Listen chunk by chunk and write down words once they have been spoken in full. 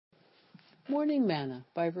Morning Manna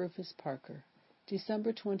by Rufus Parker,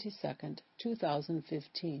 December 22nd,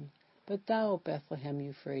 2015. But thou, Bethlehem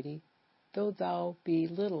Euphratah, though thou be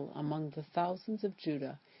little among the thousands of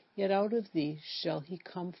Judah, yet out of thee shall he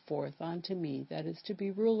come forth unto me that is to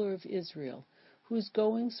be ruler of Israel, whose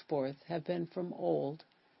goings forth have been from old,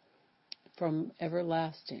 from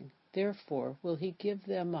everlasting. Therefore will he give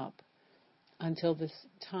them up until the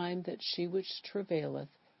time that she which travaileth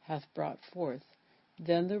hath brought forth.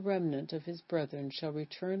 Then the remnant of his brethren shall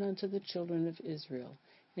return unto the children of Israel,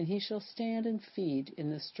 and he shall stand and feed in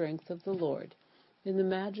the strength of the Lord, in the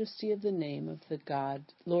majesty of the name of the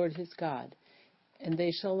Lord his God. And they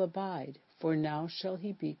shall abide, for now shall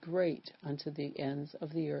he be great unto the ends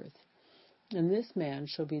of the earth. And this man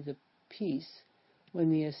shall be the peace, when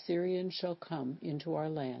the Assyrian shall come into our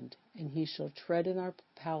land, and he shall tread in our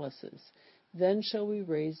palaces. Then shall we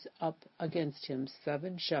raise up against him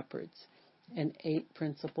 7 shepherds, and 8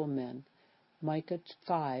 principal men. Micah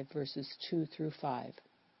 5, verses 2 through 5.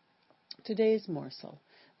 Today's morsel.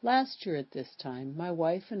 Last year at this time, my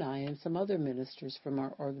wife and I and some other ministers from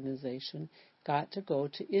our organization got to go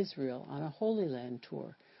to Israel on a Holy Land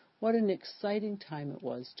tour. What an exciting time it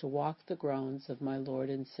was to walk the grounds of my Lord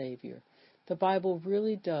and Savior. The Bible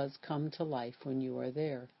really does come to life when you are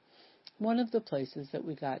there. One of the places that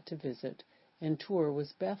we got to visit and tour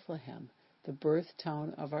was Bethlehem, the birth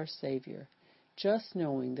town of our Savior. Just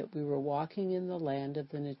knowing that we were walking in the land of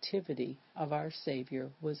the nativity of our Savior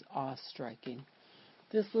was awe-striking.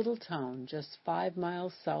 This little town, just 5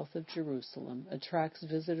 miles south of Jerusalem, attracts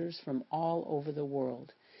visitors from all over the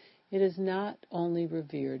world. It is not only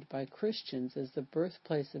revered by Christians as the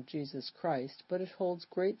birthplace of Jesus Christ, but it holds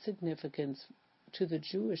great significance to the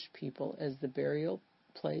Jewish people as the burial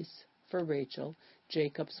place for Rachel,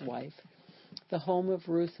 Jacob's wife, the home of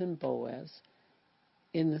Ruth and Boaz,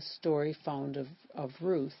 in the story found of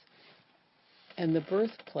Ruth, and the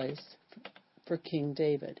birthplace for King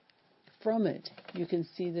David. From it, you can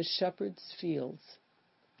see the shepherd's fields.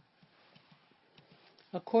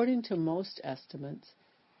 According to most estimates,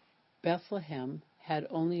 Bethlehem had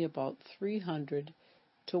only about 300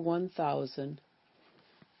 to 1,000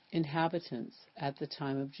 inhabitants at the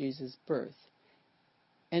time of Jesus' birth.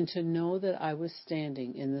 And to know that I was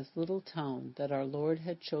standing in this little town that our Lord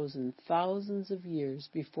had chosen thousands of years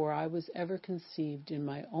before I was ever conceived in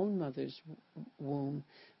my own mother's womb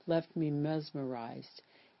left me mesmerized.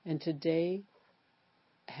 And today,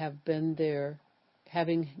 having been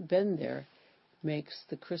there, makes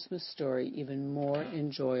the Christmas story even more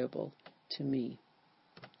enjoyable to me.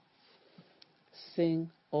 Sing,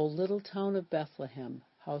 O little town of Bethlehem,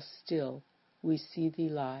 how still we see thee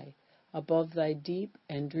lie. Above thy deep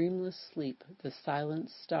and dreamless sleep the silent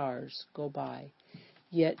stars go by.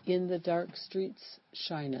 Yet in the dark streets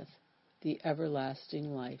shineth the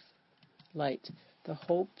everlasting light. The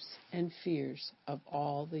hopes and fears of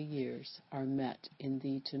all the years are met in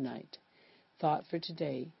thee tonight. Thought for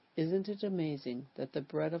today, isn't it amazing that the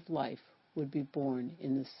bread of life would be born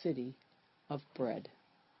in the city of bread?